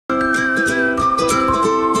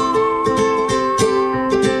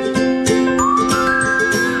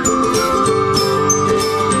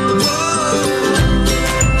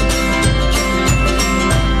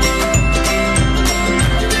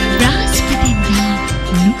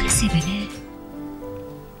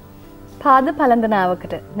පාද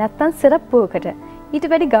පළඳනාවකට නැත්තම් සිරප්පුවකට ඊට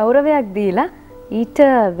වැඩි ගෞරවයක් දීලා ඊට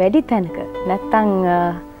වැඩි තැනක නැත්තම්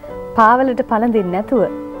පාවලට පළඳින්න නැතුව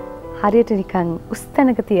හරියට නිකන් උස්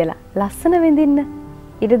තැනක තියලා ලස්සන විඳින්න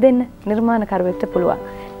ඉඩ දෙන්න නිර්මාණකරුවෙක්ට පුළුවන්.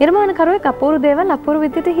 නිර්මාණකරුවෙක් අපූර්ව දේවල් අපූර්ව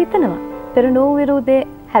විදිහට හිතනවා. පෙර නොවිරු දේ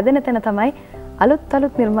හැදෙන තැන තමයි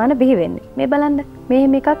අලුත් නිර්මාණ බිහි වෙන්නේ. මේ බලන්න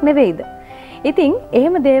මෙහෙම එකක් නෙවෙයිද? ඉතින්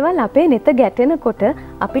එහෙම දේවල් අපේ නෙත ගැටෙනකොට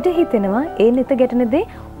අපිට හිතෙනවා ඒ නෙත ගැටෙන දේ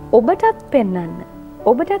ඔබටත් පෙන්වන්න.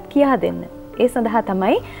 ඔබටත් කියා දෙන්න. ඒ සඳහා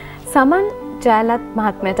තමයි සමන් ජයලත්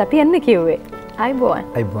මහත්මයාට අපි එන්න කිව්වේ. අයිබෝන්.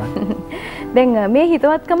 දැන් මේ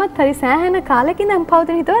හිතවත්කමත් හරි සෑහෙන කාලෙකින් නම්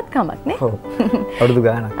පවතින හිතවත්කමක් නේ? ඔව්.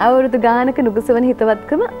 අවුරුදු ගානක නුගසවන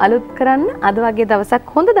හිතවත්කම අලුත් කරන්න අද වගේ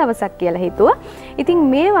දවසක් හොඳ දවසක් කියලා හිතුවා. ඉතින්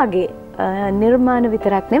මේ වගේ නිර්මාණ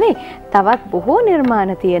විතරක් නෙමෙයි තවත් බොහෝ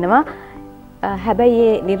නිර්මාණ තියෙනවා. හැබැයි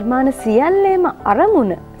මේ නිර්මාණ සියල්ලේම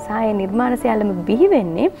අරමුණ සාය නිර්මාණ සියල්ලම බිහි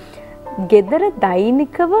වෙන්නේ gedara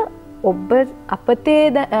දෛනිකව ඔබ අපතේ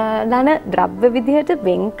ලන ද්‍රව්‍ය විදිහට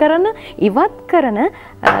වෙන් කරන ඉවත් කරන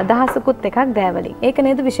දහසකුත් එකක් දෑවලින්. ඒක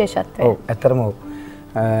නේද විශේෂත්වය? ඔව් ඇත්තටම ඔව්.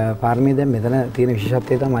 පාර්මී දැන් මෙතන තියෙන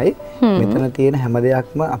විශේෂත්වය තමයි මෙතන තියෙන හැම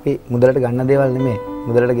දෙයක්ම අපි මුදලට ගන්න දේවල් නෙමෙයි.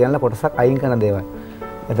 මුදලට ගෙනලා කොටසක් අයින් කරන දේවල්.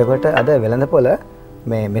 එතකොට අද වෙළඳපොළ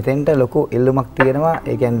මේ මෙතෙන්ට ලොකු ඉල්ලුමක් තියෙනවා.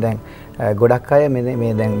 ඒ කියන්නේ දැන් ගොඩක් අය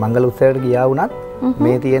මේ දැන් මංගල උත්සවයට ගියා වුණත්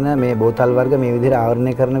මේ තියෙන මේ බෝතල් වර්ග මේ විදිහට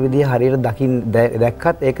ආවරණය කරන විදිහ හරියට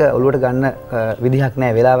දැක්කත් ඒක ඔලුවට ගන්න විදිහක්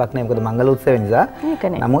නැහැ, වෙලාවක් නැහැ. මොකද මංගල උත්සවය නිසා.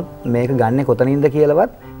 නමුත් මේක ගන්නෙ කොතනින්ද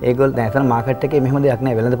කියලාවත් ඒගොල්ලෝ දැන් එතන මාකට් එකේ මෙහෙම දෙයක්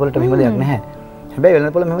නැහැ, වෙළඳපොළට මෙහෙම දෙයක් නැහැ. හැබැයි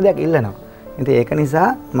වෙළඳපොළ මෙහෙම දෙයක් ඉල්ලනවා. ඉතින් ඒක නිසා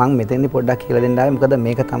මම මෙතෙන්දි පොඩ්ඩක් කියලා දෙන්න ආවේ. මොකද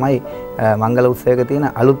මේක තමයි මංගල උත්සවයක තියෙන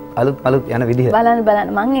අලුත් යන විදිහ. බලන්න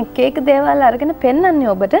මම එක දේවල් අරගෙන පෙන්වන්නේ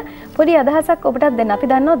ඔබට පොඩි අදහසක් ඔබටත් දෙන්න. අපි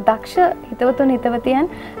දන්නවා දක්ෂ හිතවතුන් හිතවතියන්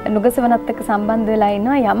නුගසවනත් එක්ක සම්බන්ධ වෙලා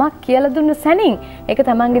ඉන්නවා. යමක් කියලා දුන්න සැනින් ඒක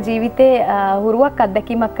තමන්ගේ ජීවිතේ හුරුවක්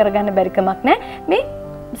අත්දැකීමක් කරගන්න බැරි කමක් නැහැ. මේ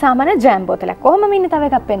සාමාන්‍ය ජෑම් බෝතලයක්. කොහොමම ඉන්නේ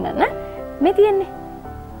තව එකක් පෙන්වන්න. මේ තියෙන්නේ.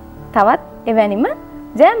 තවත් එවැනිම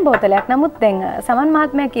ජෑම් බෝතලයක්. නමුත් දැන් සමන්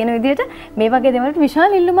මහත්මයා කියන විදිහට මේ වගේ දේවල්ට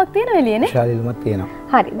විශාල ඉල්ලුමක් තියෙනවා එළියනේ. විශාල ඉල්ලුමක් තියෙනවා.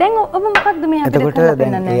 හරි. දැන් ඔබ මොකක්ද මේ අපිට එතකොට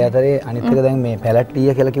දැන් ඒ අතරේ අනිත් එක දැන් මේ පැලට්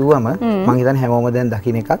ලීය කියලා කිව්වම මම හිතන්නේ හැමෝම දැන්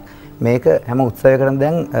දකින්න එකක්. මේක හැම උත්සවයකටම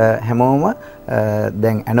දැන් හැමෝම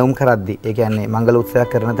දැන් ඇනවුම් කරද්දි ඒ කියන්නේ මංගල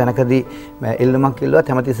උත්සවයක් කරන තැනකදී ඉල්ලුමක්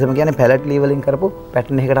ඉල්ලුවත් හැමතිස්සෙම කියන්නේ පැලට් ලී වලින් කරපු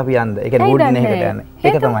පැටර්න් එකකට අපි යන්න. ඒ කියන්නේ වුඩ් එකකට යන්න.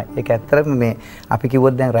 ඒක තමයි. ඒක ඇත්තටම මේ අපි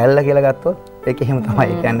කිව්වොත් දැන් රැල්ල කියලා ගත්තොත් ඒක එහෙම තමයි.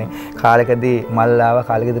 ඒ කියන්නේ කාලෙකදී මල් ආවා,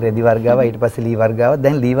 කාලෙකදී රෙදි වර්ග ආවා, ඊට පස්සේ ලී වර්ග ආවා.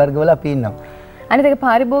 දැන් ලී වර්ග වල අපි ඉන්නවා. අනිත් එක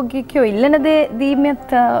පාරිභෝගිකයෝ ඉල්ලන දේ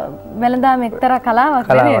දීමෙත් වෙළඳාම එක්තරා කලාවක්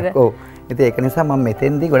නේද? ඔව්. ඉතින් ඒක නිසා මම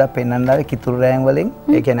මෙතෙන්දී ගොඩක් පෙන්වන්න ආවේ කිතුරු රෑන් වලින්.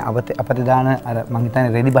 ඒ කියන්නේ අපතේ දාන අර මම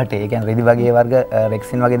හිතන්නේ රෙදි බටේ. ඒ කියන්නේ රෙදි වගේ වර්ග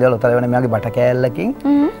රෙක්සින් වගේ දේවල් උතල වෙන මේ වගේ බට කෑල්ලකින්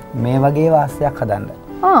මේ වගේ වාසයක් හදන්න.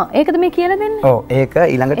 ඒකද මේ කියලා දෙන්නේ? ඔව් ඒක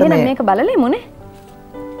ඊළඟට මේ මේක බලලෙමුනේ.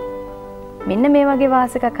 මෙන්න මේ වගේ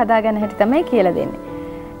වාසයක් හදාගන්න හැටි තමයි කියලා දෙන්නේ.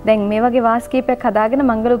 දැන් මේ වගේ වාස් කීපයක් හදාගෙන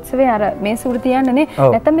මංගල උත්සවයේ අර මේ සූර තියන්නනේ.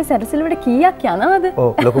 නැත්නම් මේ සැරසිල්ලට කීයක් යනවද?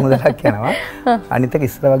 ඔව් ලොකු මුදලක් යනවා. අනිත් එක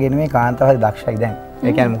ඉස්සර වගේ නෙමෙයි කාන්තාවල් දක්ෂයි දැන්.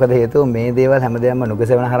 ඒ කියන්නේ මොකද හේතුව මේ දේවල් හැමදේම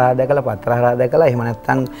නුගසෙවන හරහා දැකලා පත්‍ර හරහා දැකලා එහෙම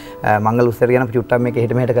නැත්නම් මංගල උත්සවය ගැන චුට්ටක් මේක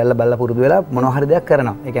එහෙට මෙහෙට කරලා බලලා පුරුදු වෙලා මොනවා හරි දෙයක්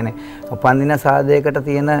කරනවා. ඒ කියන්නේ උපන්දින සාදයකට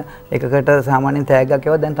තියෙන එකකට සාමාන්‍යයෙන් තෑග්ගක්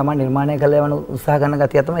ඒවා දැන් තමයි නිර්මාණය කරලා යවන උත්සාහ කරන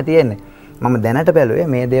ගතිය තමයි තියෙන්නේ. මම දැනට බැලුවේ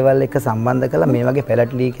මේ දේවල් එක්ක සම්බන්ධ කරලා මේ වගේ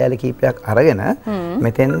පැලට් ලී කැලේ කීපයක් අරගෙන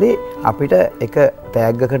මෙතෙන්දී අපිට එක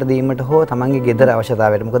තෑග්ගකට දීමට හෝ තමන්ගේ ගෙදර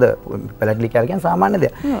අවශ්‍යතාවයට මොකද පැලට් ලී කැලේ කියන්නේ සාමාන්‍ය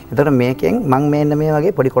දෙයක්. ඒතකොට මේකෙන් මම මෙන්න මේ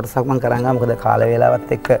වගේ පොඩි කොටසක් මම කරන් ආවා. මොකද කාල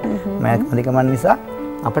වේලාවත් එක්ක මම අධිකමන් නිසා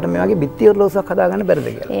අපිට මේ වගේ බිත්ති ඔරලෝසුවක් හදාගන්න බැරිද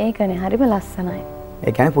කියලා. ඒකනේ හරිම ලස්සනයි.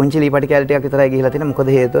 ඒ කියන්නේ පුංචි ලී පටි කැලේ ටිකක් විතරයි ගිහිලා තියෙන.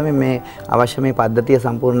 මොකද හේතුව මේ අවශ්‍ය මේ පද්ධතිය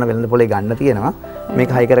සම්පූර්ණ වෙළඳ පොලේ ගන්න තියෙනවා.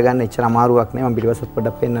 මේක හයි කරගන්න එච්චර අමාරුවක් නෙවෙයි. මම පිටිපස්සට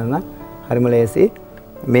පොඩ්ඩක් පෙන්නන්න. හරිම ලේසි.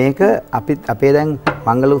 මේක අපේ දැන්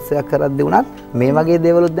මංගල උත්සවයක් කරද්දී වුණත් මේ වගේ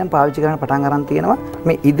දේවලුත් දැන් පාවිච්චි කරන්න පටන් අරන් තියෙනවා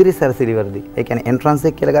මේ ඉදිරි සැරසිලි වලදී. ඒ කියන්නේ එන්ට්‍රන්ස්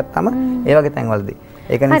එක කියලා ගත්තාම ඒ වගේ තැන්වලදී.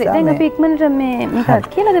 ඒක නිසා හරි දැන් අපි ඉක්මනට මේක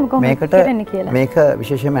කියලා දෙමු කොහොමද කරන්නේ කියලා. මේක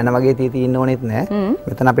විශේෂයෙන්ම එන වගේ තියෙන්න ඕනෙත් නෑ.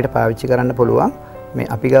 මෙතන අපිට පාවිච්චි කරන්න පුළුවන්. මේ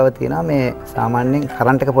අපි ගාව තියෙනවා මේ සාමාන්‍යයෙන්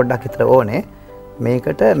කරන්ට් එක පොඩ්ඩක් විතර ඕනේ.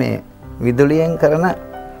 මේකට මේ විදුලියෙන් කරන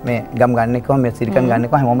මේ ගම් ගන්න එකම මේ සිලිකන් ගන්න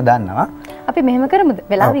එකම හැමෝම දන්නවා. අපි මෙහෙම කරමුද?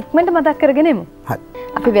 වෙලාව ඉක්මනට මතක් කරගෙන එමු. හරි.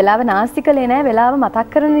 අපි වෙලාව නාස්ති කළේ නෑ. වෙලාව මතක්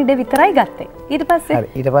කරන ඉඩ විතරයි ගත්තේ. ඊට පස්සේ හරි.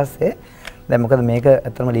 ඊට පස්සේ දැන් මොකද මේක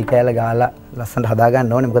ඇත්තටම ලී කෑල්ල ගාලා ලස්සනට හදා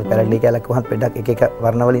ගන්න ඕනේ. මොකද පැලට් ලී කෑල්ලක් කොහොමද පොඩ්ඩක් එක එක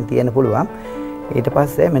වර්ණ වලින් තියෙන්න පුළුවන්. ඊට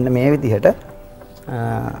පස්සේ මෙන්න මේ විදිහට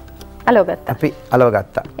අලවගත්තා. අපි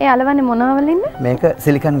අලවගත්තා. ඒ අලවන්නේ මොනවා වලින්ද? මේක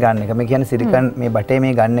සිලිකන් ගන්න එක. මේ කියන්නේ සිලිකන් මේ බටේ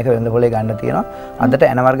මේ ගන්න එක වෙළඳ පොලේ ගන්න තියෙනවා. අදට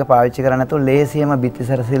එන වර්ග පාවිච්චි කරන්නේ නැතුව ලේසියම බිත්ති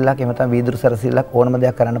සරසිල්ලක් එහෙම නැත්නම් වීදුරු සරසිල්ලක් ඕනම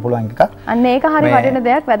දෙයක් කරන්න පුළුවන් එකක්. අන්න ඒක හරි වටින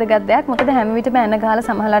දෙයක්, වැදගත් දෙයක්. මොකද හැම විටම එන ගහලා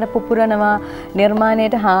සමහරලාට පුපුරනවා,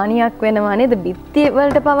 නිර්මාණයට හානියක් වෙනවා නේද? බිත්ති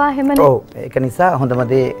වලට පවා හැමනේ. ඔව්. ඒක නිසා හොඳම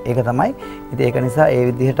දේ ඒක තමයි. ඉතින් ඒක නිසා ඒ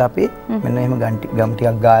විදිහට අපි මෙන්න එහෙම ගම්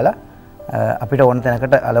ටිකක් ගාලා අපිට ඕන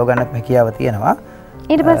තැනකට අලව ගන්න හැකියාව තියෙනවා.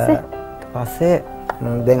 ඊට පස්සේ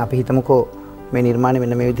දැන් අපි හිතමුකෝ මේ නිර්මාණය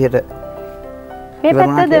මෙන්න මේ විදිහට මේ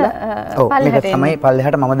පැත්තද මේක තමයි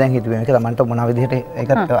පල්ලෙහාට මම දැන් හිතුවේ. මේක තමන්ට මොන විදිහට ඒක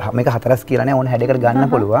මේක හතරස් කියලානේ ඕන හැඩයකට ගන්න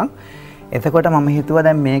පුළුවන්. එතකොට මම හිතුවා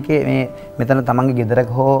දැන් මේකේ මේ මෙතන තමන්ගේ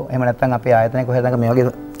ගෙදරක හෝ එහෙම නැත්නම් අපේ ආයතනයක කොහෙද මේ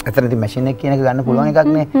වගේ එතන ඉතින් මැෂින් එක කියන එක ගන්න පුළුවන්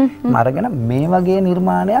එකක් නේ. මම අරගෙන මේ වගේ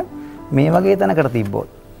නිර්මාණයක් මේ වගේ තැනකට තිබ්බොත්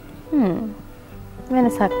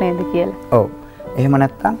වෙනසක් නේද කියලා. ඔව්. එහෙම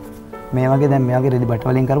නැත්නම් මේ වගේ දැන් මේ වගේ රෙදි බට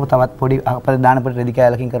වලින් කරපු තවත් පොඩි අපේ දාන පොඩි රෙදි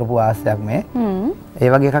කෑල්ලකින් කරපු ආසයක් මේ. ඒ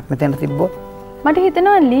වගේ එකක් මෙතෙන්ට තිබ්බොත් මට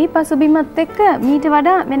හිතෙනවා ලී පසුබිමත් එක්ක මීට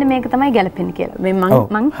වඩා මෙන්න මේක තමයි ගැලපෙන්නේ කියලා. මේ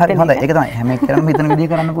මං හරි හොඳයි. ඒක තමයි. හැම එකටම හිතන විදිහ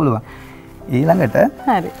කරන්න පුළුවන්. ඊළඟට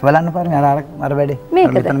හරි. බලන්න පාරේ අර වැඩේ.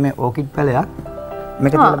 මෙතන මේ ඕකිඩ් පැලයක්.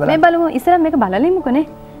 මේක තියලා බලන්න. මේ බලමු. ඉස්සර මේක බලලිමුකනේ.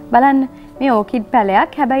 බලන්න. මේ ඕකිඩ්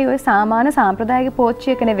පැලයක්. හැබැයි ওই සාමාන්‍ය සාම්ප්‍රදායික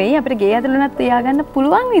පෝච්චියක නෙවෙයි. අපිට ගේ ඇතුළේ තියාගන්න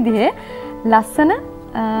පුළුවන් විදිහේ ලස්සන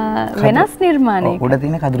වෙනස් නිර්මාණයක. උඩ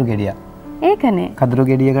තියෙන කඳුරු ගෙඩියක්. ඒකනේ. කඳුරු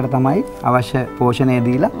ගෙඩියකට තමයි අවශ්‍ය පෝෂණය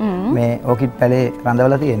දීලා මේ ඕකිඩ් පැලේ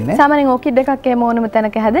රඳවලා තියෙන්නේ. සාමාන්‍යයෙන් ඕකිඩ් එකක් ඒ මොනම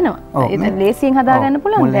තැනක හැදෙනවා. ඒක ලේසියෙන් හදාගන්න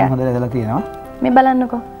පුළුවන් දෙයක්. මුලින් හොඳට හදලා තියෙනවා. මේ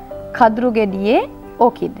බලන්නකෝ. කඳුරු ගෙඩියේ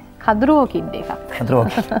ඕකිඩ්. කඳුරු ඕකිඩ් එකක්. කඳුරු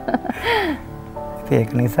ඕකිඩ්.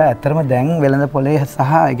 ඒක නිසා ඇත්තටම දැන් වෙළඳ පොලේ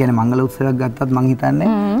සහ ඒ කියන්නේ මංගල උත්සවයක් ගත්තත් මං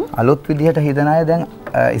හිතන්නේ අලුත් විදිහට හිතන අය දැන්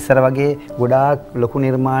ඉස්සර වගේ ගොඩාක් ලොකු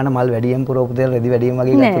නිර්මාණ මල් වැඩියෙන් පුරවපු දේවල් රෙදි වැඩියෙන්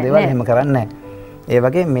වගේ ගත්ත දේවල් එහෙම කරන්නේ නැහැ. ඒ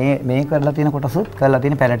වගේ මේ කරලා තියෙන කොටසුත් කරලා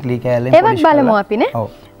තියෙන පැලට් ලී කෑල්ලෙන් ඒවත් බලමු අපිනේ.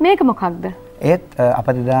 මේක මොකක්ද? ඒත්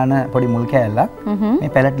අපිට දාන පොඩි මුල් කෑල්ලක්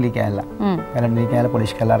මේ පැලට් ලී කෑල්ල. පැලට් ලී කෑල්ල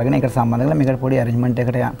පොලිෂ් කරලා අරගෙන ඒකට සම්බන්ධ කරලා මේකට පොඩි ඇරේන්ජ්මන්ට්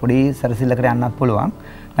එකකට පොඩි සරසිල්ලකට යන්නත් පුළුවන්.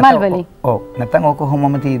 මල් වලින්. ඔව්. නැත්නම් ඕක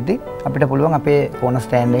කොහොමම තියෙද්දි අපිට පුළුවන් අපේ ෆෝන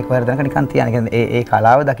ස්ටෑන්ඩ් එක කොහෙද දැනක නිකන් තියන්න. ඒ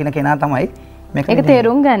කලාව දකින්න කෙනා තමයි ඒක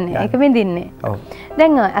තේරුම් ගන්න. ඒක විඳින්නේ. ඔව්.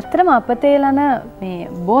 දැන් ඇත්තටම අපතේ ලන මේ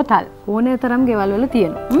බෝතල් ඕනෑ තරම් ගෙවල් වල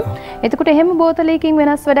තියෙනවා. එතකොට එහෙම බෝතලයකින්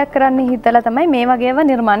වෙනස් වැඩක් කරන්න හිතලා තමයි මේ වගේව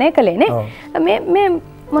නිර්මාණය කළේ නේ. මේ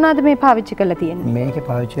මොනවද මේ පාවිච්චි කරලා තියෙන්නේ? මේකේ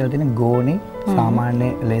පාවිච්චි කරලා තියෙන ගෝණි සාමාන්‍ය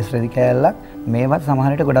ලේස් රෙදි කෑල්ලක් මේවත්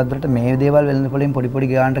සමහර විට ගොඩක් දුරට මේ දේවල් වෙළඳ පොලෙන් පොඩි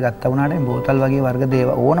ගානට ගත්තා වුණාට මේ බෝතල් වගේ වර්ග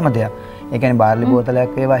දේවල් ඕනම දෙයක්. ඒ කියන්නේ බාර්ලි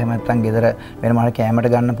බෝතලයක් වේවා එහෙම නැත්නම් ගෙදර වෙන මාන කැමරට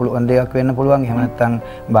ගන්න පුළුවන් දෙයක් වෙන්න පුළුවන්. එහෙම නැත්නම්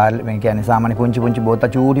බාර්ලි මේ කියන්නේ සාමාන්‍ය පුංචි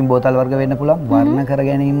බෝතල් චූටින් බෝතල් වර්ග වෙන්න පුළුවන්. වර්ණ කර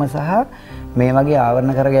ගැනීම සහ මේ වගේ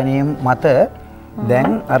ආවරණ කර ගැනීම මත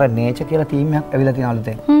දැන් අර නේචර් කියලා තීම් එකක් ඇවිල්ලා තියෙනවා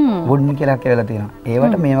අලුතෙන්. වුඩන් කියලා එකක් ඇවිල්ලා තියෙනවා.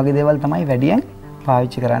 ඒවට මේ වගේ දේවල් තමයි වැඩියෙන්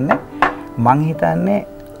පාවිච්චි කරන්නේ. මං හිතන්නේ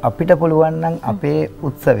අපිට පුළුවන් නම් අපේ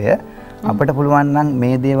උත්සවය අපිට පුළුවන් නම්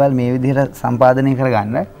මේ දේවල් මේ විදිහට සම්පාදනය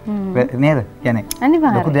කරගන්න නේද?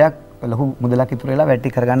 කියන්නේ ලොකු දෙයක් ලොකු මුදලක් ඉතුරු වෙලා වැටි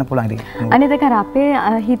කරගන්න පුළුවන් ඉතින්. අනිත් එක අපේ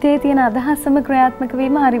හිතේ තියෙන අදහසම ක්‍රියාත්මක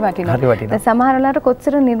වීම හරි වටිනවා. හරි වටිනවා. සමහර වෙලාවට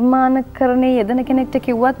කොච්චර නිර්මාණකරණයේ යෙදෙන කෙනෙක්ට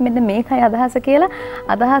කිව්වත් මෙන්න මේකයි අදහස කියලා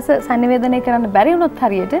අදහස sannivedanaya කරන්න බැරි වුණොත්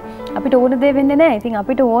හරියට අපිට ඕන දේ වෙන්නේ නැහැ. ඉතින්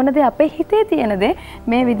අපිට ඕන දේ අපේ හිතේ තියෙන දේ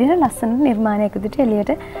මේ විදිහට ලස්සන නිර්මාණයක විදිහට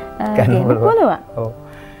එළියට ගන්න පුළුවන්. ඔව්.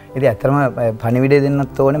 ඉතින් ඇත්තටම පණිවිඩය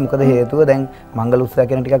දෙන්නත් ඕනේ. මොකද හේතුව දැන් මංගල උත්සවය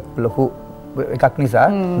කියන ටිකක් ලොකු එකක් නිසා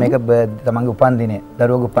මේක තමන්ගේ උපන්දිනේ,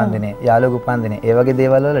 දරුවගේ උපන්දිනේ, යාළුවගේ උපන්දිනේ, ඒ වගේ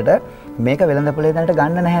දේවල් වලට මේක වෙළඳපොලේ දැනට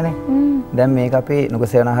ගන්න නැහැනේ. දැන් මේක අපි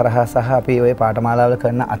නුගසේවන හරහා සහ අපි ওই පාඨමාලාවල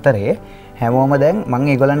කරන අතරේ හැමෝම දැන්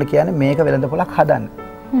මම ඒගොල්ලන්ට කියන්නේ මේක වෙළඳපොලක් හදන්න.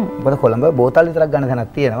 මොකද කොළඹ බෝතල් විතරක් ගන්න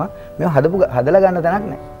තැනක් තියෙනවා. මේව හදලා ගන්න තැනක්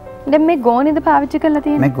නැහැ. දැන් මේ ගෝනිද පාවිච්චි කරලා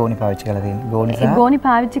තියෙන්නේ? මේ ගෝනි පාවිච්චි කරලා තියෙන්නේ. ගෝනි සහ ගෝනි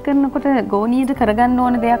පාවිච්චි කරනකොට ගෝනියට කරගන්න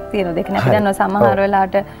ඕන දෙයක් තියෙනවා. ඒක නේ අපි දන්නවා සමහර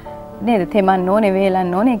වෙලාවට නේද තෙමන්න ඕනේ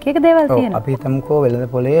වේලන්න ඕනේ එක එක දේවල් තියෙනවා. අපි හිතමුකෝ වෙළඳ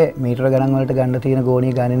පොලේ මීටර ගණන් වලට ගන්න තියෙන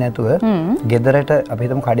ගෝණිය ගන්නේ නැතුව ගෙදරට අපි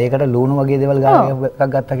හිතමු කඩේකට ලුණු වගේ දේවල් ගන්න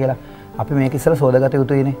එකක් ගත්තා කියලා. අපි මේක ඉස්සෙල්ලා සෝදාගත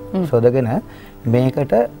යුතුයිනේ. සෝදාගෙන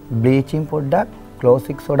මේකට බ්ලීචින් පොඩ්ඩක්,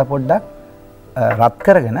 ක්ලෝසික් සෝඩා පොඩ්ඩක් රත්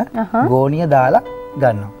කරගෙන ගෝණිය දාලා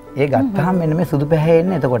ගන්නවා. ඒ ගත්තාම මෙන්න මේ සුදු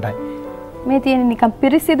පැහැයෙන්නේ එතකොටයි. මේ තියෙන නිකන්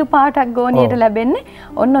පිරිසිදු පාටක් ගෝණියට ලැබෙන්නේ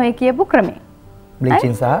ඔන්න ඔය කියපු ක්‍රමේ.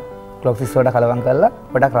 බ්ලීචින් සහ ක්ලොක්සිස් සෝඩා කලවම් කරලා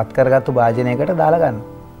පොඩක් රත් කරගත්තු භාජනයකට දාලා ගන්න.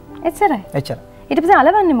 එච්චරයි. එච්චරයි. ඊට පස්සේ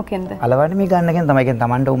අලවන්නේ මොකෙන්ද? අලවන්නේ මේ ගන්න එකෙන් තමයි. කියන්නේ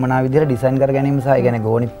Tamanට උමනා විදිහට ඩිසයින් කර ගැනීම සහ ඒ කියන්නේ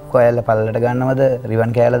ගෝණි කෑල්ල පල්ලට ගන්නවද,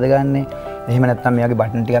 රිවන් කෑල්ලද ගන්නෙ. එහෙම නැත්නම් මේ වගේ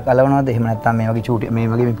බටන් ටිකක් අලවනවද? එහෙම නැත්නම් මේ වගේ චූටි මේ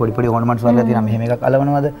වගේ මේ පොඩි ඕනමන්ට්ස් වර්ග තියෙනවා. මෙහෙම එකක්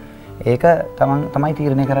අලවනවද? ඒක තමයි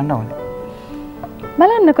තීරණය කරන්න ඕනේ.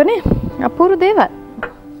 බලන්නකොනේ අපූර්ව දේවල්.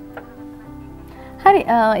 හරි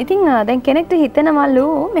ඉතින් දැන් කෙනෙක්ට හිතෙනවලු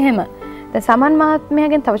මෙහෙම දැන් සමන්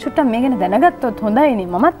මහත්මයාගෙන් තව චුට්ටක් මේ ගැන දැනගත්තොත් හොඳයිනේ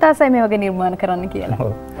මමත් ආසයි මේ වගේ නිර්මාණ කරන්න කියලා.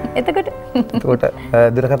 එතකොට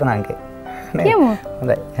දුරකථන අංකය කියමු.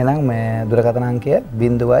 හොඳයි. එහෙනම් මේ දුරකථන අංකය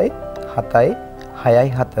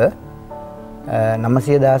 0.767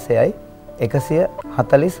 916යි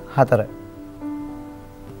 144.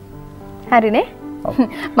 හරිනේ.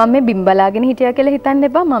 මම මේ බිම්බලාගෙන හිටියා කියලා හිතන්න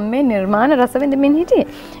එපා. මම මේ නිර්මාණ රස විඳින්න හිටියේ.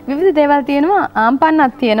 විවිධ දේවල් තියෙනවා,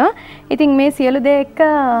 ආම්පන්නක් තියෙනවා. ඉතින් මේ සියලු දේ එක්ක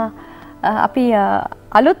අපි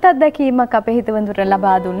අලුත් අත්දැකීමක් අපේ හිතවඳුරට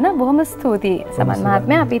ලබා දුන්නා. බොහොම ස්තුතියි සමන්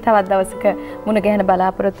මහත්මයා. අපි තවත් දවසක මුණ ගැහෙන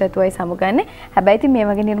බලාපොරොත්තු ඇතුවයි සමුගන්නේ. හැබැයි ඉතින් මේ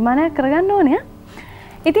වගේ නිර්මාණයක් කරගන්න ඕනේ.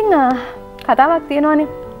 ඉතින් කතාවක් තියෙනවානේ.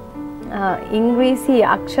 ඉංග්‍රීසි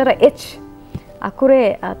අක්ෂර H අකුරේ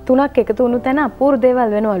 3ක් එකතු වුණු තැන අපූර්ව දේවල්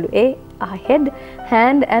වෙනවලු. ඒ head,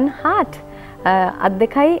 hand and heart. අත්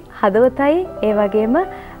දෙකයි හදවතයි ඒ වගේම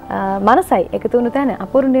මනසයි එකතු වුණු තැන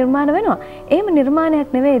අපූර්ව නිර්මාණ වෙනවා. එහෙම නිර්මාණයක්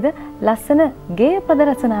නෙවෙයිද ලස්සන ගේය පද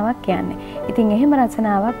රචනාවක් කියන්නේ. ඉතින් එහෙම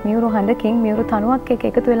රචනාවක් මියුරු හඬකින් මියුරු තනුවක් එක්ක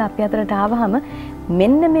එකතු වෙලා අපි අතරට ආවහම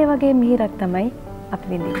මෙන්න මේ වගේ මිහිරක් තමයි අපි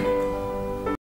විඳින්නේ.